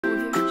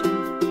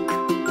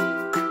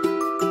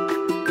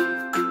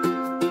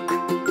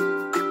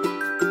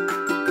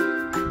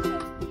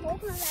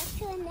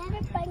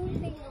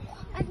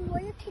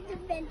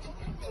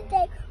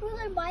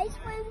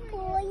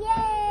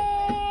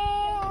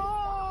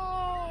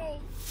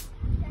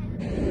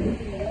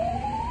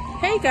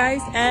Hey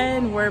guys,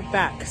 and we're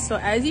back. So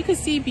as you can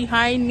see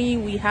behind me,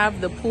 we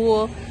have the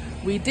pool.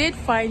 We did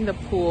find the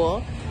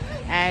pool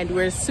and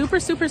we're super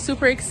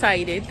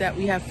excited that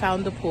we have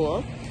found the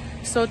pool.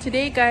 So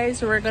today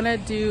guys, we're gonna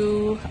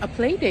do a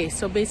play day.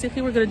 So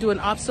basically we're gonna do an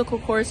obstacle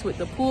course with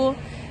the pool.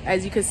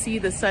 As you can see,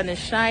 the sun is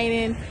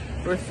shining.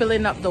 We're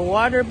filling up the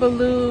water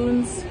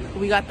balloons.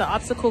 We got the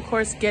obstacle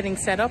course getting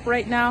set up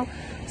right now.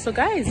 So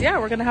guys, yeah,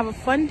 we're gonna have a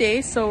fun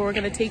day. So we're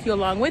gonna take you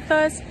along with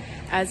us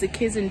as the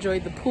kids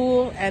enjoyed the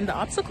pool and the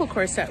obstacle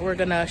course that we're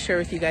gonna share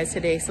with you guys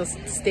today. So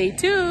stay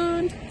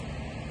tuned.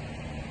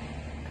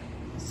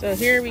 So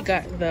here we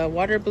got the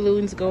water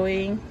balloons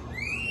going.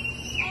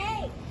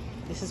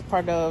 This is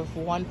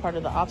one part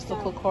of the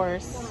obstacle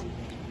course.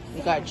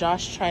 We got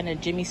Josh trying to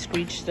Jimmy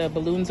Screech the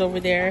balloons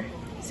over there.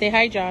 Say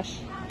hi, Josh.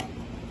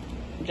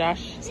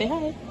 Josh, say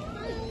hi.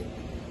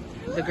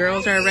 The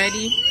girls are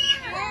ready.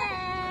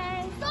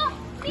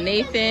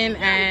 Nathan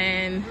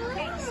and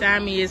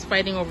Sammy is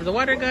fighting over the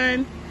water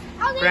gun.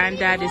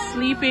 Granddad is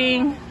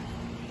sleeping.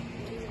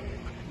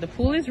 The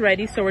pool is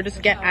ready, so we're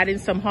just adding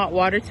some hot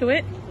water to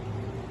it.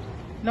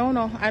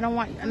 No, I don't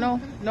want,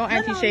 no,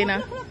 Auntie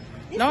Shayna.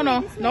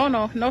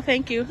 No,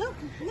 thank you.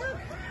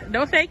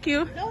 No, thank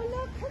you.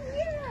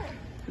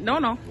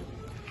 No.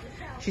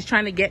 She's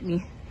trying to get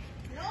me.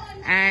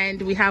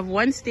 And we have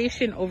one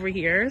station over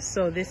here.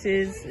 So this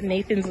is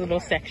Nathan's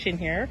little section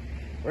here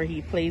where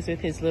he plays with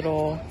his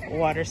little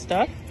water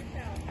stuff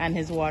and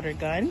his water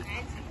gun.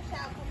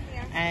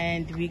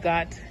 And we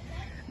got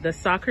the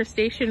soccer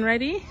station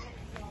ready.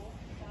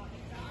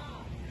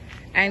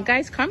 And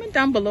guys, comment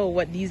down below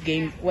what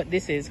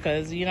this is,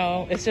 because you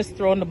know, it's just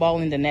throwing the ball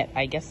in the net.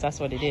 I guess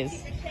that's what it is.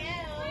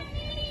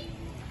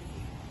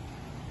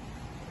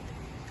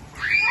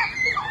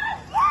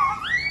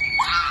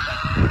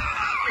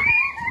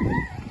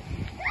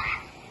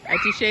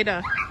 Auntie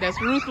Shayna, that's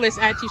ruthless,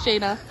 Auntie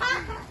Shayna.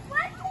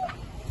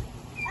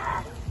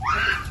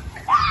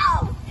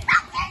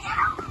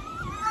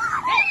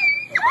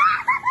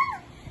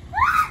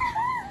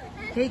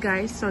 Hey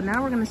guys, so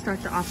now we're gonna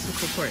start the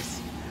obstacle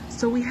course.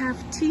 So we have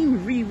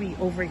Team Riri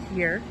over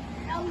here,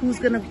 who's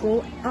gonna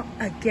go up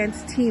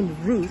against Team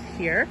Ruth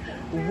here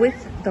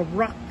with the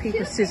rock,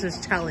 paper, scissors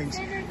challenge.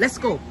 Let's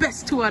go,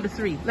 best 2 out of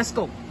 3, let's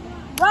go.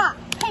 Rock,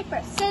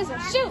 paper,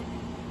 scissors, shoot.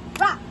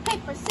 Rock,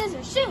 paper,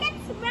 scissors, shoot.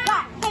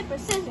 Rock, paper,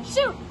 scissors,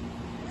 shoot.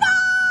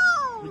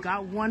 No! We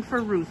got 1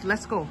 for Ruth,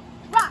 let's go.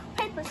 Rock,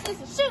 paper,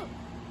 scissors, shoot.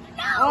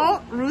 No!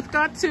 Oh, Ruth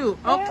got 2.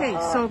 Okay,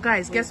 so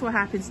guys, guess what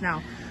happens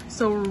now?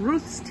 So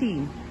Ruth's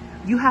team,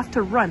 you have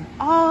to run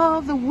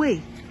all the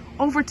way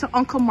over to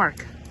Uncle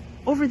Mark,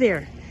 over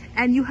there,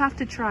 and you have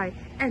to try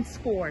and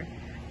score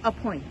a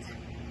point.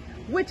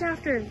 Which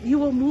after you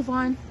will move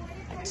on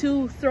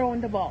to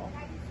throwing the ball,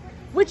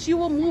 which you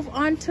will move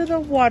on to the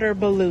water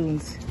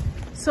balloons.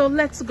 So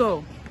let's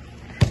go.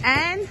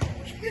 And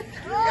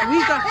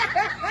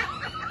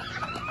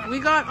we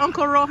got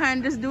Uncle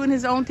Rohan just doing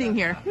his own thing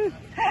here.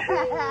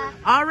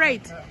 All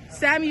right,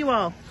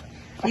 Samuel,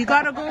 you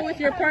gotta go with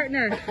your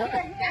partner.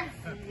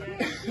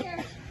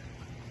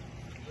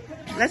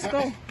 Let's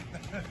go.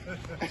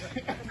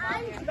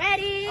 I'm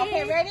ready.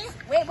 Okay, ready?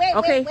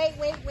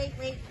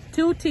 Wait.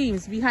 2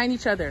 teams behind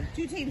each other.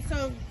 2 teams.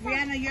 So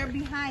Rihanna, you're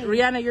behind.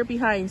 Rihanna, you're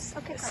behind.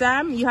 Okay.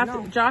 Sam, you have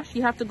to. Josh,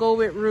 you have to go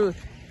with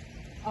Ruth.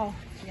 Oh,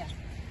 yeah.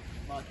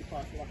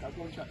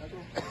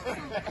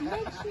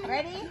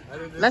 Ready?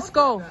 Let's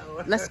go.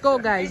 Let's go,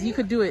 guys. You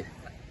could do it.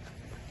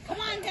 Come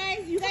on,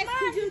 guys. You guys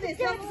can do this. Let's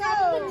You go.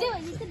 can do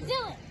it. You can do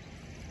it.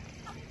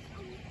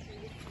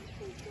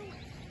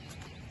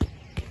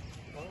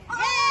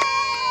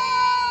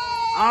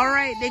 All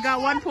right, they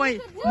got 1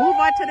 point. Move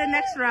on to the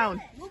next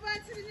round. Move on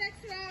to the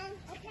next round.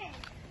 Okay.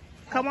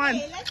 Come on.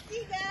 Okay, let's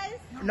see, guys.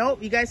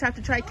 Nope, you guys have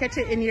to try catch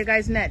it in your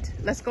guys' net.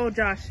 Let's go,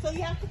 Josh. So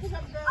you have to pick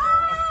up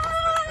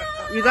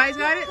the... You guys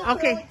got it?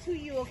 Okay. Throw it to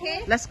you,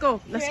 okay? Let's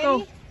go. Let's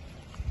Ready? go.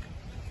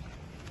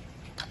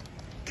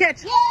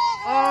 Catch. Yeah!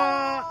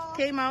 Oh,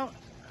 came out.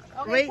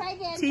 Okay, Wait, try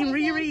again, Team try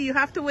again. Riri, you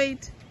have to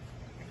wait.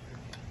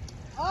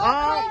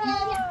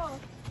 Oh.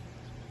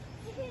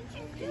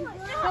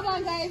 Come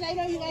on, guys. I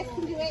know you guys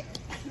can do it.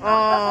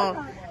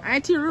 Oh,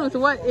 Auntie Ruth,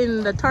 what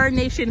in the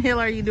Tarnation Hill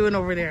are you doing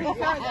over there?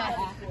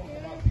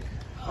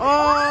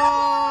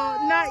 Oh,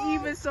 not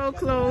even so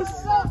close.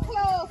 So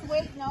close.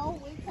 Wait, no.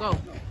 Wait. Go.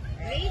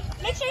 Wait.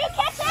 Make sure you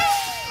catch it.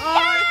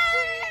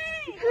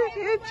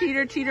 Oh,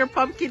 cheater,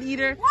 pumpkin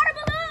eater. Water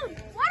balloon.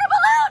 Water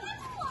balloon.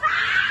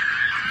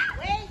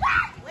 Wait.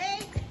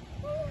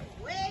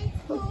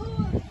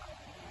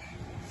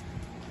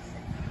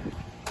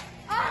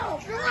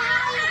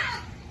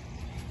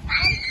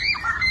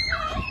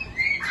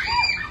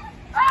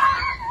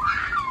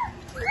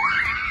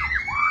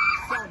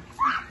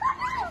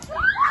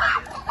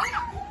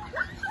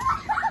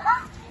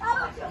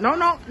 No,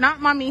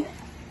 not mommy.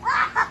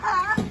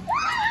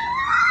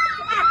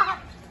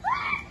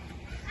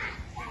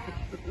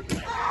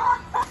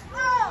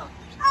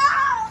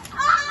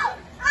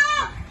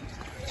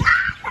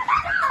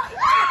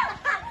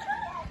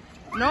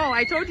 No,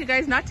 I told you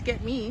guys not to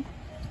get me.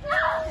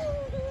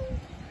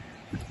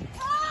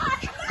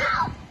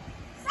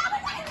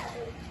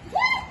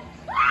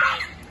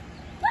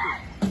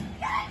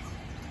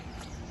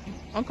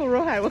 Uncle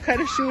Rohan, what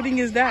kind of shooting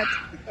is that?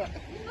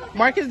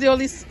 Mark is the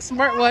only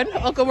smart one.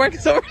 Uncle Mark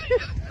is over here.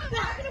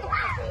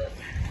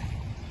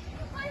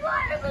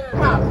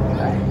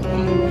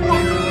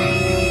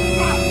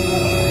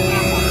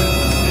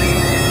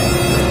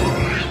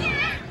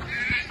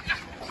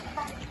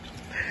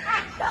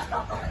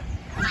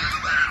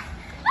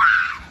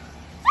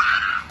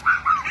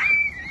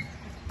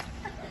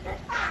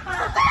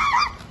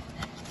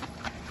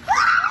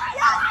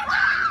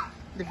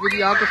 The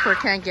videographer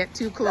can't get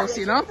too close,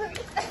 you know?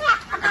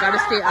 I gotta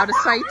stay out of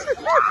sight.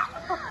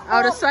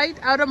 Out of sight,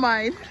 out of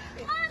mind.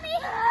 Mommy,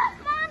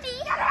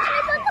 can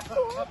I go to the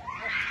pool?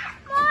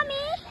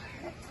 Mommy,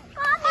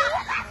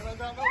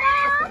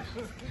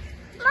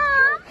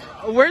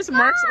 Mom. Where's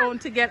Mark's own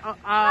to get, Mom,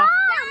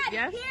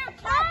 yes?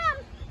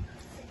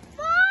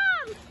 Mom.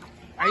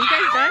 Are you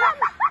guys done?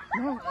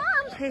 No. Mom,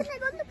 Hey, can I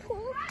go to the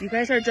pool? you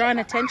guys are drawing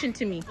attention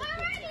to me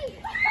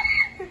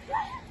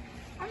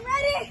I'm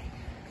ready.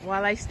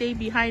 while I stay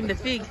behind the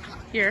fig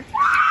here.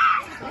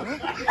 Mommy,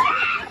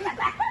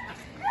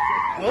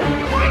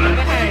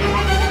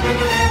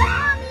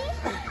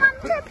 come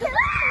to the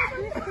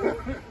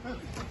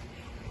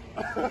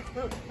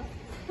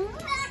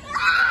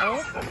Oh,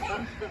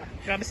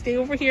 gotta stay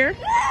over here.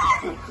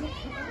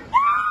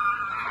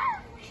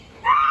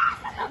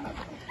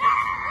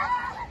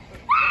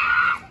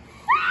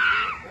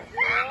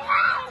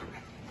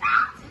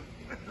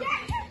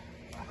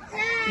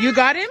 You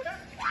got him?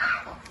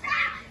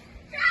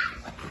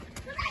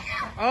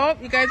 Oh,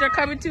 you guys are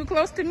coming too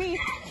close to me.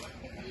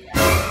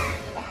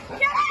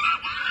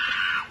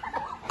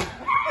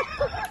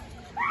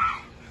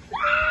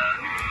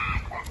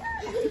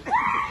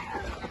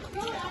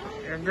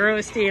 Your girl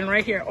is staying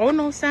right here. Oh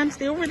no, Sam,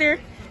 stay over there.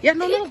 Yeah,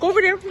 no, go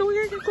over there. No,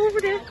 yeah, go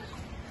over there.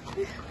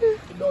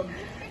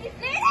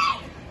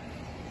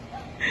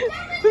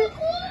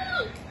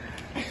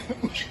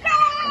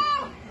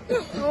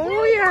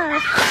 Oh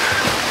yeah.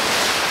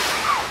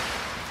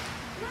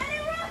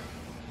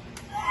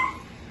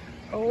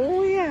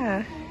 Oh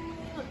yeah.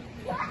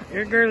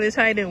 Your girl is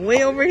hiding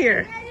way over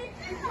here.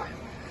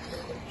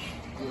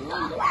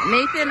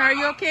 Nathan, are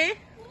you okay?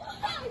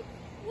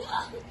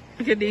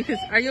 Okay, Nathan,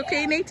 are you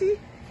okay, Nathan?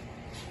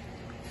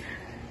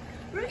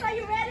 Bruce, are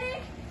you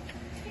ready?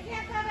 You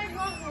can't come and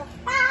go.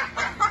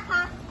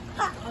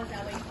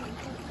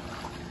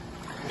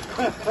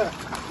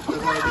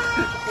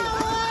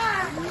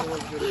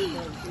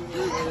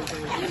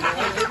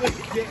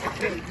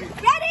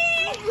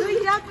 Ready? Do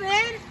we jump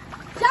in?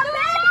 Jump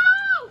in!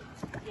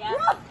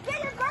 Yeah.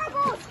 Get your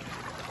goggles!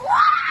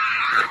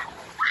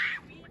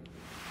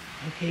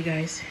 Okay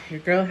guys, your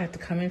girl had to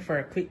come in for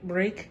a quick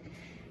break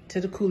to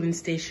the cooling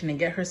station and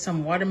get her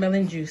some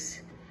watermelon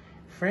juice.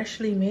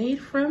 Freshly made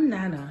from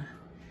Nana.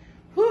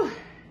 Whew.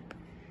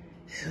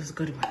 This was a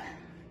good one.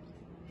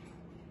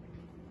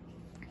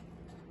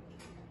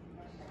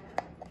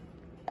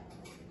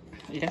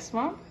 Yes,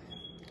 Mom?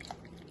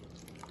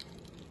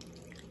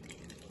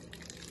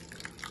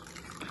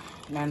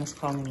 Nana's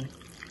calling me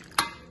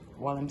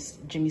while I'm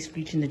Jimmy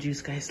screeching the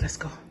juice, guys. Let's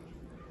go.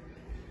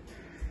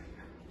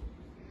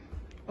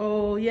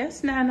 Oh,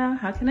 yes, Nana.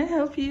 How can I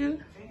help you?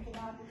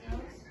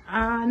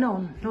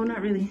 No,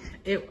 not really.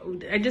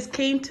 I just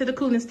came to the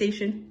cooling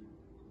station.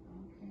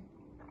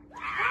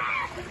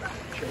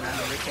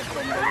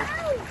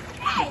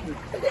 Hey!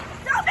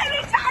 Don't make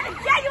me try to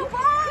get you, boy!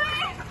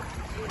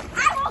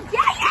 I will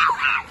get you!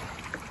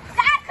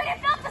 Dad, could you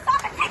film this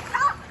off and take it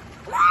off?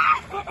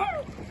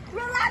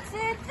 Relax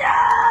it.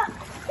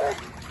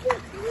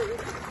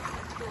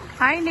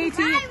 Hi, Nate.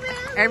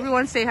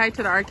 Everyone say hi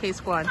to the arcade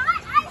squad. Hi,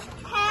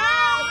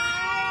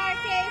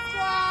 arcade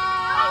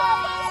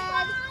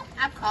squad.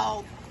 I'm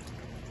cold.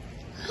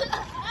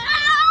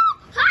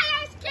 Hi,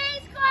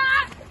 arcade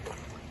squad.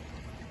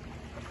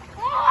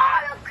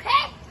 Oh,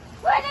 okay.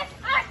 We're this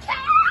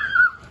arcade.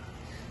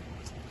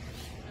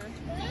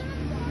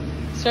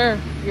 Sir,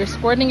 you're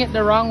squirting it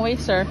the wrong way,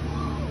 sir.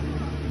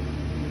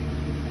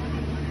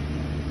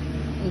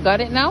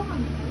 Got it now?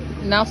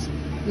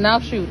 Now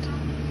shoot.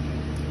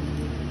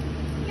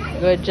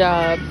 Good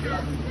job.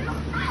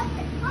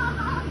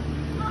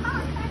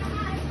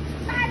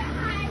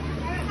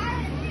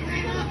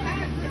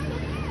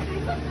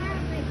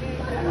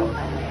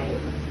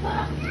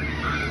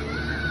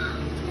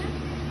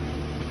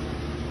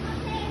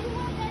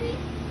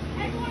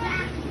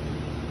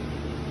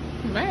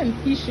 Man,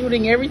 he's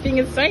shooting everything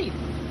in sight.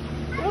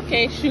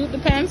 Okay, shoot the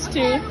pants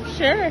too.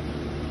 Sure.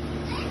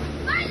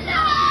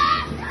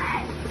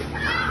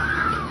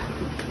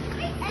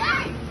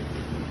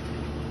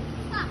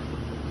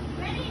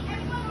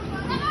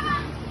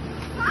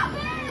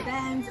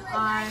 Ends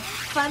our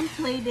fun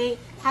play date.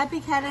 Happy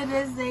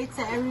Canada's Day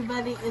to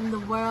everybody in the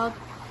world.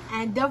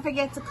 And don't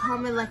forget to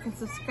comment, like, and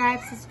subscribe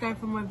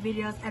for more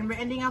videos. And we're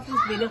ending off this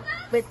video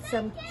with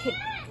some cake.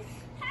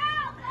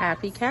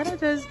 Happy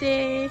Canada's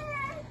Day.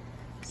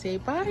 Say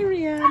bye,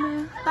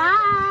 Rihanna.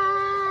 Bye.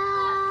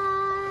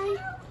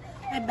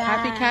 Bye-bye.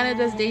 Happy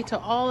Canada's Day to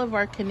all of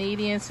our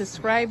Canadian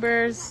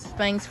subscribers.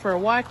 Thanks for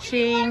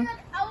watching.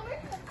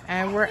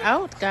 And we're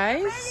out,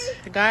 guys.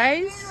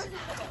 Guys,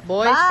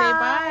 boys, say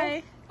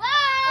bye.